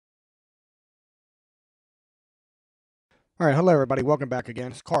All right, hello everybody. Welcome back again.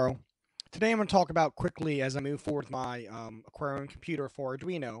 It's Carl. Today I'm going to talk about quickly as I move forward with my Aquarium computer for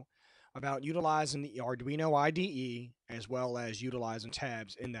Arduino about utilizing the Arduino IDE as well as utilizing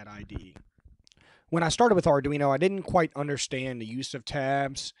tabs in that IDE. When I started with Arduino, I didn't quite understand the use of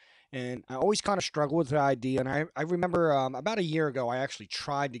tabs, and I always kind of struggled with the idea. And I remember about a year ago, I actually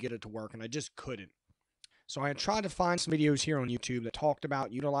tried to get it to work, and I just couldn't. So I tried to find some videos here on YouTube that talked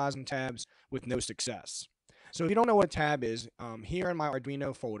about utilizing tabs with no success. So if you don't know what a tab is, here in my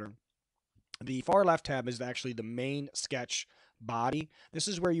Arduino folder, the far left tab is actually the main sketch body. This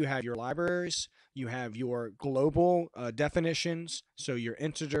is where you have your libraries, you have your global definitions, so your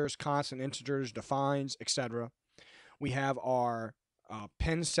integers, constant integers, defines, etc. We have our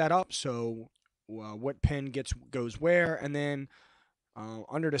pin setup, so what pin goes where, and then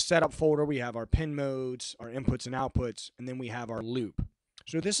under the setup folder, we have our pin modes, our inputs and outputs, and then we have our loop.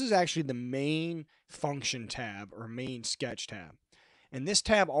 So this is actually the main function tab or main sketch tab. And this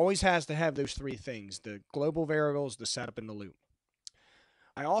tab always has to have those three things: the global variables, the setup, and the loop.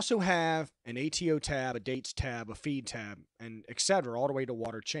 I also have an ATO tab, a dates tab, a feed tab, and etc. all the way to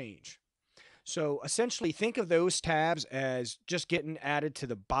water change. So essentially think of those tabs as just getting added to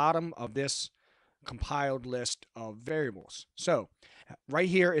the bottom of this compiled list of variables. So right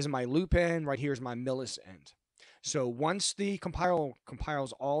here is my loop end, right here is my millis end. So once the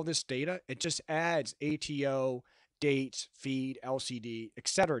compiles all this data, it just adds ATO, dates, feed, LCD,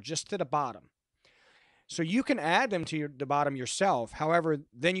 etc. just to the bottom. So you can add them to the bottom yourself. However,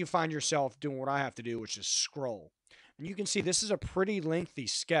 then you find yourself doing what I have to do, which is scroll. And you can see this is a pretty lengthy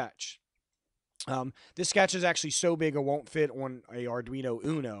sketch. This sketch is actually so big it won't fit on a Arduino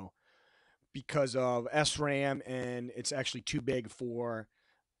Uno because of SRAM, and it's actually too big for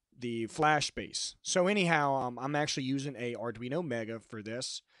the flash space. So anyhow, I'm actually using a Arduino Mega for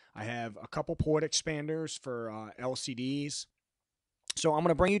this. I have a couple port expanders for LCDs. So I'm going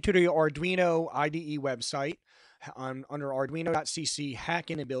to bring you to the Arduino IDE website under arduino.cc hack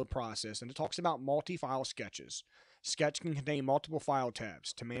in and build process, and it talks about multi-file sketches. Sketch can contain multiple file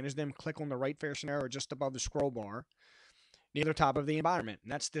tabs. To manage them, click on the right fair arrow just above the scroll bar near the top of the environment,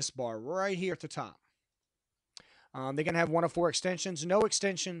 and that's this bar right here at the top. They can have one of four extensions: no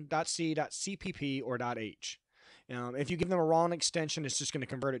extension, .c, .cpp, or .h. If you give them a wrong extension, it's just going to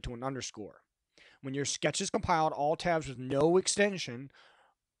convert it to an underscore. When your sketch is compiled, all tabs with no extension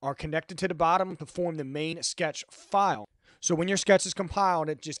are connected to the bottom to form the main sketch file. So when your sketch is compiled,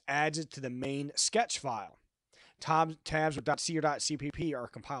 it just adds it to the main sketch file. Tabs with .c or .cpp are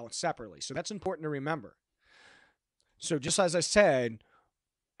compiled separately. So that's important to remember. So just as I said,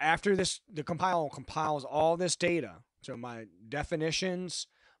 after the compile compiles all this data, so my definitions,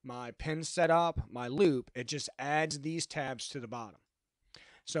 my pin setup, my loop, it just adds these tabs to the bottom.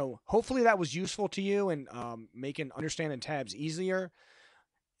 So hopefully that was useful to you and making understanding tabs easier.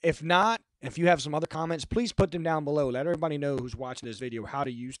 If not, if you have some other comments, please put them down below. Let everybody know who's watching this video how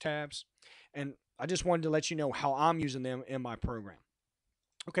to use tabs. And I just wanted to let you know how I'm using them in my program.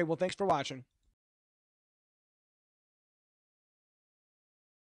 Okay, well, thanks for watching.